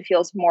sudden it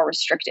feels more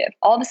restrictive.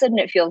 All of a sudden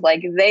it feels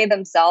like they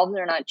themselves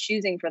are not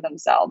choosing for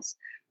themselves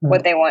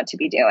what they want to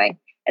be doing.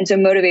 And so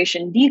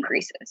motivation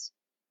decreases.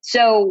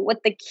 So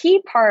what the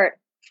key part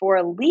for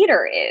a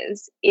leader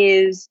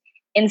is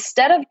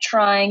instead of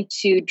trying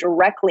to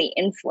directly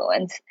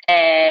influence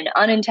and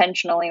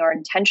unintentionally or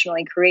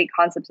intentionally create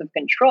concepts of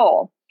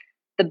control,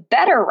 the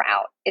better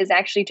route is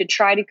actually to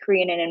try to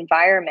create an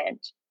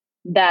environment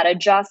that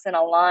adjusts and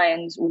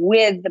aligns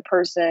with the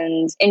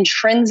person's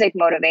intrinsic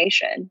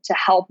motivation to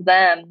help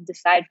them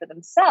decide for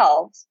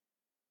themselves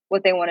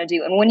what they want to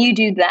do. And when you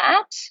do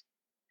that,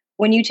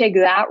 when you take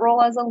that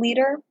role as a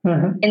leader,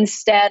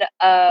 instead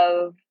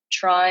of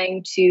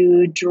trying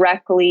to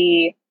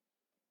directly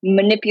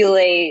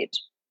manipulate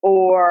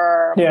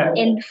or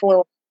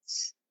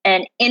influence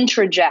and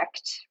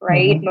introject,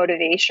 right,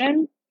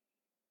 motivation,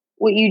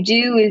 what you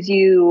do is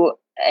you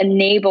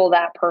enable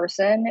that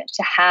person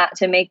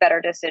to make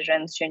better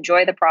decisions, to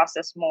enjoy the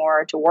process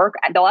more, to work.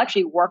 They'll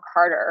actually work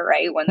harder,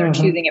 right, when they're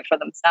choosing it for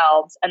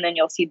themselves, and then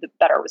you'll see the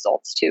better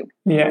results too.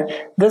 Yeah.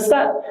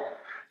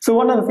 So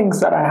one of the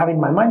things that I have in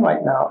my mind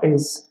right now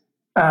is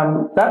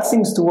that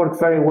seems to work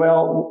very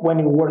well when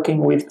you're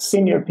working with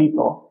senior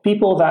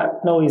people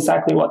that know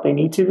exactly what they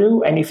need to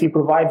do, and if you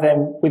provide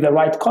them with the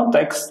right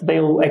context,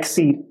 they'll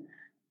exceed.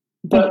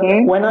 But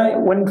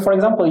when, for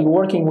example, you're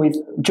working with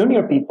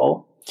junior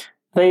people,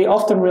 they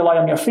often rely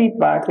on your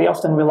feedback. They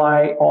often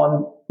rely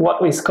on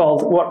what is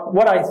called,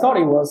 what I thought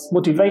it was,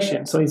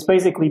 motivation. So it's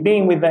basically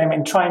being with them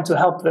and trying to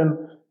help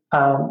them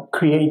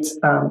create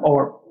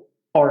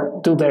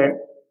or do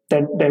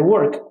their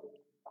work.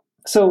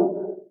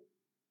 So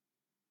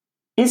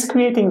is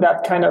creating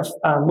that kind of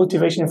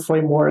motivation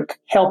framework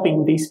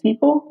helping these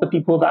people, the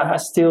people that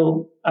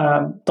still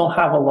don't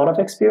have a lot of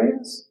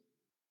experience?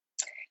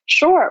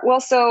 Sure. Well,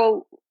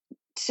 so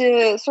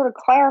to sort of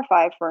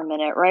clarify for a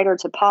minute, right, or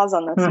to pause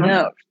on this note for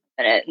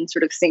a minute and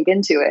sort of sink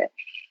into it,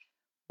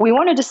 we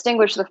want to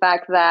distinguish the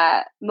fact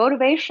that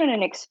motivation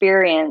and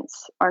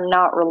experience are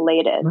not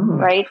related,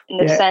 right? In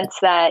the sense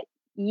that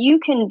you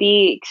can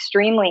be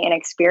extremely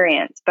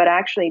inexperienced, but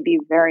actually be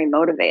very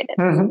motivated.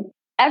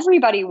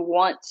 Everybody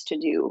wants to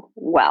do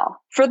well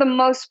for the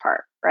most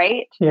part,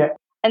 right? Yeah.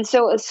 And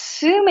so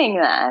assuming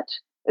that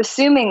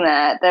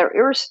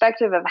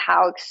irrespective of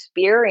how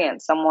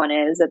experienced someone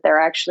is, that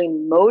they're actually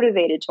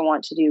motivated to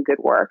want to do good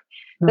work,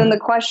 then the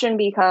question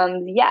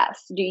becomes,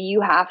 yes, do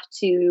you have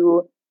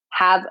to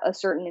have a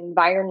certain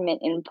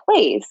environment in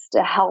place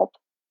to help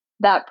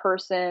that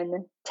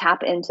person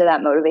tap into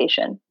that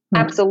motivation?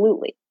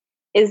 Absolutely.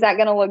 Is that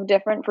going to look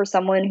different for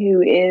someone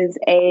who is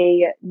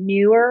a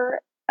newer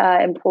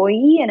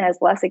employee and has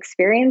less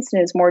experience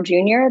and is more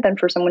junior than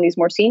for someone who's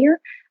more senior?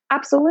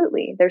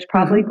 Absolutely. There's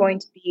probably going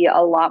to be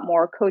a lot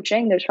more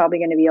coaching. There's probably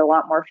going to be a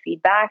lot more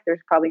feedback.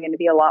 There's probably going to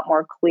be a lot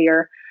more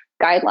clear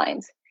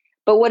guidelines.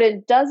 But what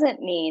it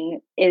doesn't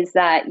mean is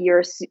that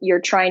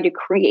you're trying to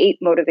create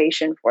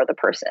motivation for the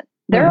person.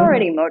 They're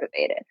already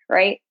motivated,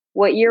 right?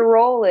 What your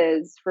role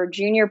is for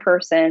junior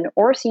person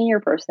or senior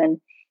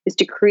person is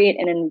to create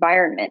an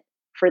environment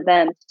for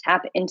them to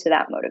tap into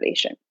that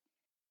motivation.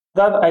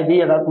 That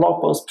idea, that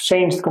blog post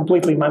changed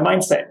completely my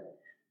mindset.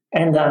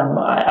 And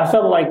I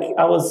felt like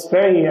I was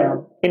very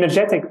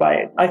energetic by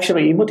it.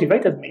 Actually, it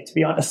motivated me, to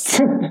be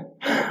honest. Oh,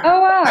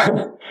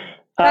 wow.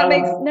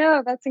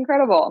 That's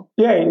incredible.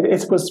 Yeah,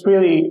 it was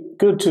really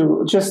good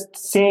to just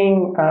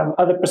seeing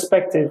other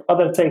perspective,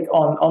 other take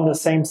on the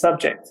same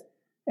subject.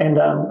 And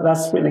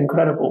that's really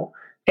incredible.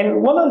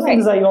 And one of the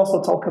things that you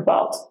also talk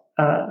about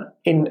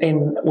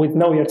with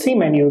Know Your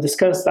Team, and you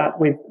discuss that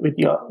with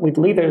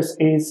leaders,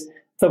 is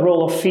the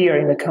role of fear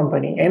in the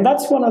company. And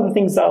that's one of the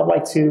things that I'd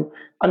like to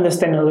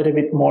understand a little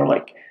bit more.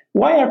 Like,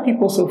 why are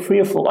people so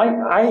fearful?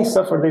 I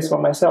suffer this for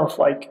myself.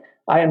 Like,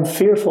 I am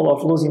fearful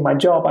of losing my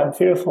job. I'm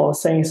fearful of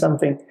saying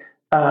something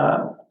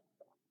to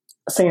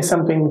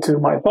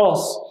my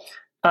boss.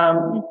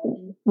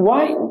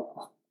 Why?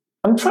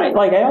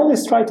 I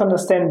always try to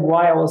understand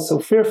why I was so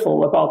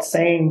fearful about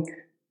saying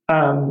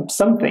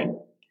something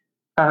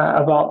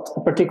about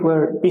a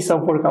particular piece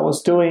of work I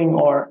was doing,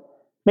 or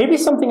maybe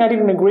something I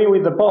didn't agree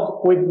with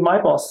with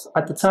my boss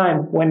at the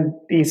time when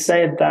he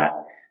said that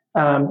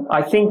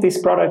I think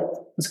this product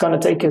is going to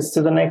take us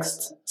to the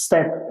next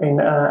step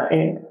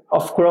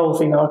of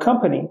growth in our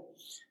company.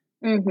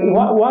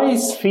 Why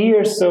is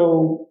fear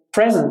so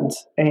present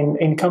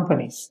in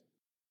companies?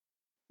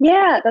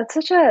 Yeah, that's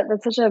such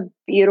a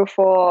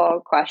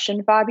beautiful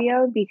question,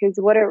 Fabio, because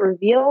what it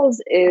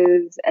reveals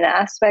is an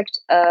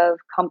aspect of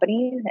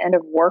companies and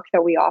of work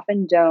that we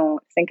often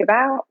don't think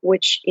about,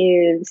 which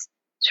is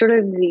sort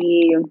of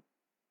the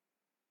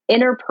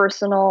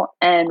interpersonal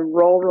and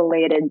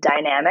role-related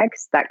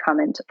dynamics that come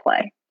into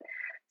play.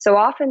 So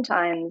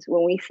oftentimes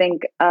when we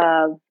think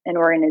of an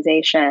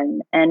organization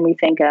and we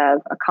think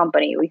of a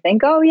company, we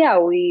think, oh yeah,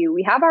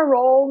 we have our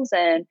roles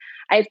and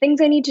I have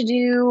things I need to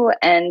do,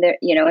 and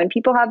and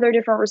people have their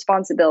different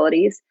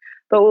responsibilities.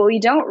 But what we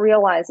don't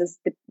realize is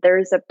that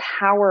there's a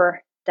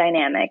power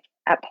dynamic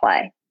at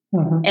play.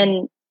 Mm-hmm.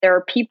 And there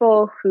are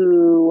people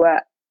who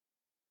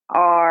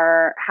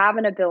have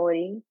an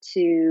ability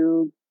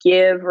to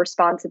give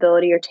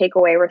responsibility or take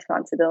away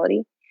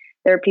responsibility.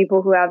 There are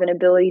people who have an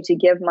ability to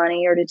give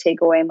money or to take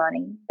away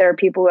money. There are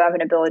people who have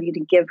an ability to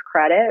give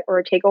credit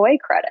or take away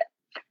credit.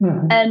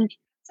 Mm-hmm. And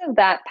because of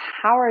that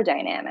power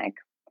dynamic,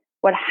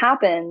 what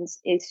happens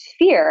is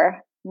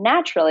fear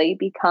naturally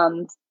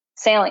becomes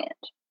salient.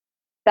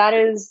 That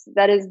is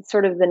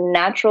sort of the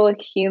natural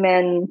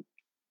human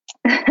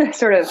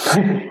sort of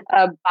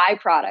a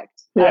byproduct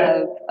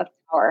of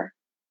power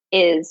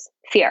is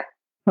fear,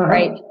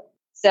 right?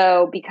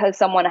 So because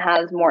someone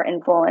has more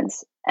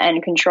influence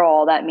and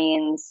control, that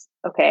means,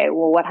 okay,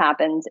 well, what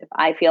happens if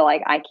I feel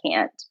like I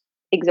can't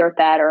exert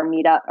that or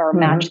meet up or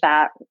match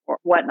that or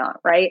whatnot,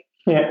 right?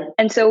 Yeah.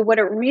 And so what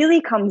it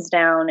really comes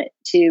down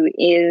to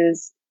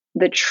is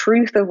the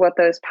truth of what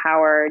those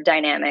power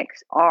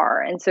dynamics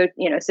are. And so,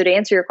 so to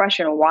answer your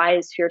question, why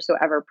is fear so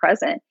ever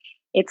present?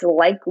 It's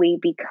likely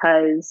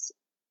because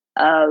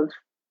of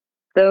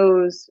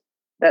those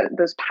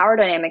power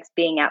dynamics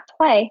being at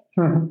play.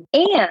 Mm-hmm.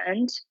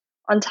 And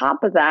on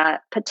top of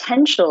that,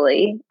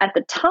 potentially at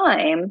the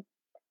time,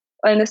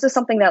 and this is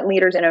something that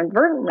leaders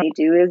inadvertently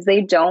do, is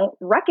they don't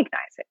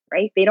recognize it,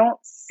 right? They don't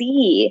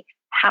see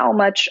how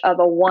much of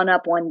a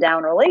one-up,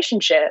 one-down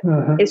relationship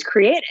is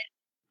created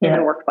in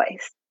the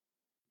workplace.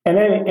 And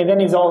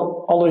then it's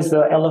always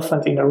the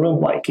elephant in the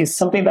room, like it's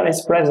something that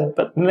is present,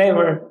 but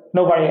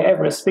nobody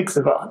ever speaks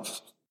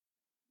about.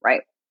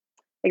 Right.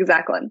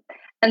 Exactly.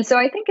 And so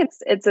I think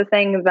it's a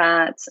thing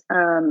that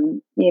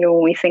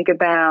when we think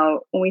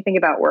about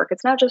work,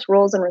 it's not just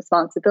roles and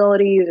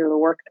responsibilities or the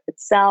work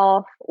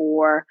itself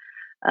or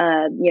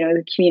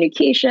the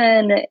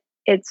communication.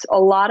 It's a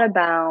lot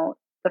about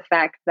the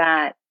fact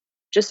that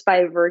just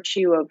by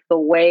virtue of the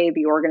way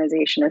the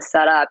organization is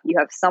set up, you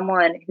have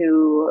someone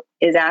who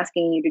is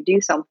asking you to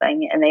do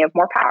something and they have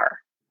more power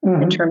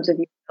in terms of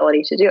your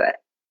ability to do it.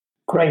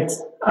 Great.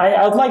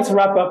 I would like to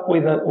wrap up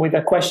with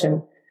a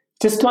question,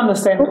 just to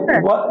understand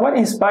what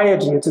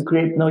inspired you to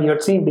create Know Your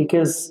Team,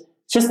 because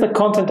just the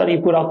content that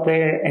you put out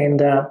there and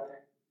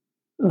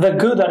the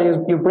good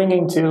that you're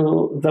bringing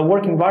to the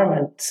work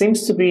environment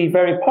seems to be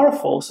very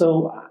powerful.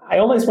 So I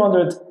always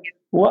wondered,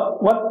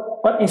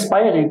 what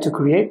inspired you to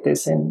create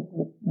this, and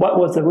what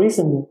was the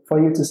reason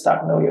for you to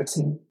start Know Your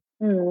Team?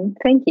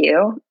 Thank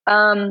you.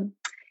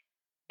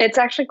 It's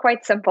actually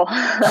quite simple,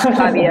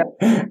 Fabio.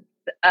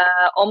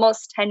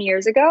 Almost 10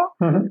 years ago,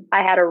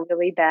 I had a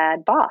really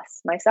bad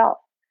boss myself.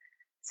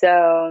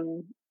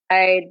 So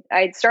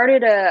I'd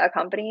started a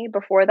company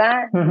before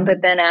that,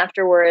 but then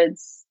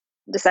afterwards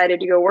decided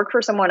to go work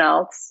for someone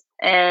else.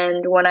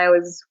 And when I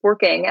was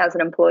working as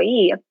an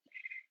employee,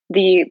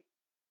 the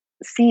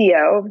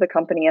CEO of the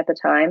company at the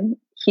time,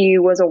 he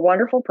was a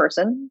wonderful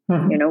person,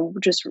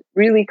 just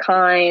really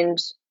kind,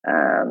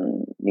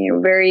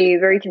 very,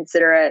 very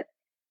considerate,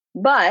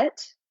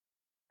 but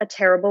a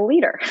terrible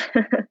leader.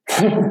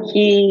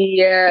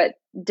 He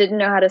didn't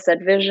know how to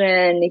set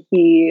vision.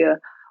 He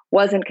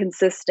wasn't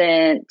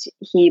consistent.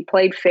 He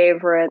played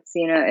favorites.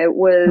 It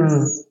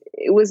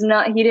was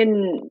not, he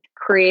didn't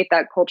create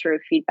that culture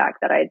of feedback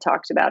that I had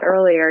talked about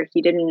earlier.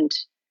 He didn't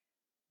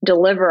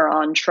deliver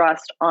on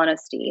trust,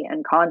 honesty,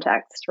 and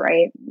context,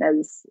 right?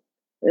 As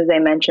I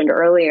mentioned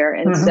earlier.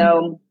 And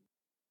so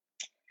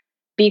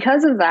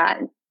because of that,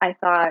 I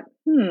thought,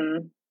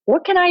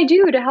 what can I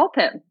do to help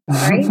him?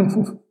 Right?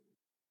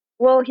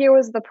 Well, here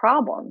was the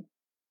problem,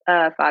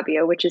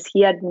 Fabio, which is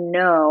he had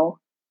no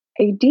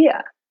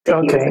idea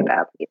that he was a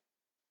bad leader.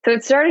 So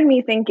it started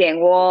me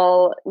thinking,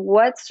 well,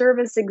 what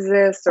service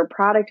exists or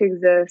product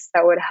exists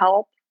that would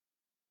help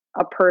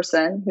a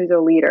person who's a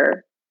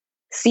leader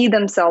see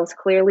themselves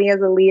clearly as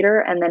a leader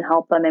and then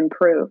help them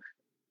improve.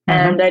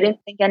 And I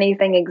didn't think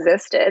anything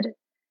existed.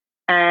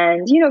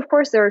 And, of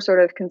course, there are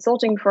sort of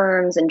consulting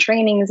firms and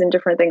trainings and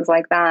different things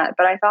like that.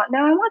 But I thought, no,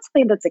 I want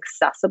something that's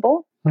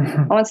accessible.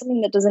 I want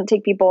something that doesn't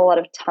take people a lot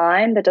of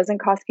time, that doesn't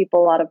cost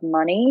people a lot of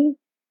money,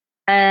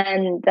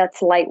 and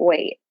that's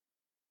lightweight.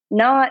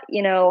 Not,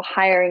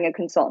 hiring a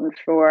consultant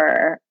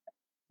for,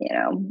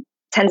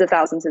 tens of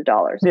thousands of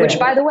dollars, which,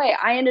 by the way,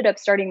 I ended up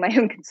starting my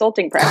own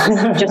consulting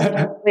practice, just to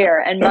be clear.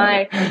 And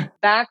my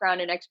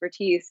background and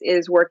expertise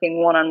is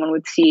working one-on-one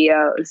with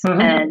CEOs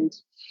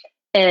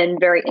and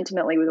very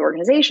intimately with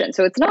organizations.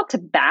 So it's not to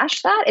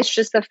bash that. It's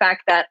just the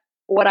fact that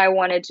what I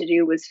wanted to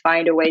do was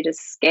find a way to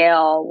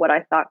scale what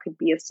I thought could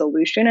be a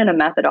solution and a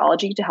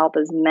methodology to help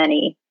as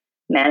many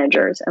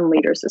managers and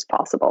leaders as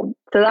possible.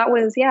 So that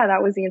was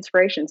the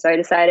inspiration. So I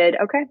decided,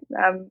 okay,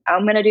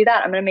 I'm going to do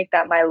that. I'm going to make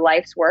that my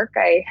life's work.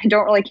 I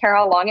don't really care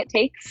how long it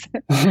takes,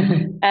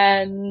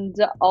 and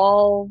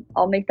I'll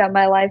make that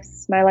my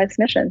life's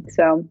mission.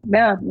 So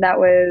that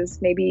was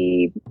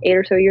maybe 8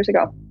 or so years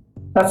ago.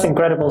 That's an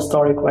incredible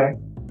story, Claire.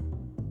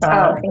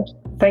 Thank you.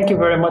 Thank you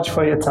very much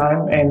for your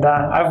time. And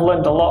I've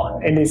learned a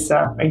lot in this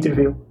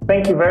interview.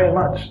 Thank you very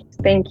much.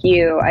 Thank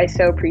you. I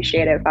so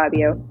appreciate it,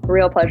 Fabio.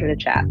 Real pleasure to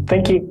chat.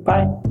 Thank you.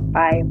 Bye.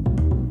 Bye.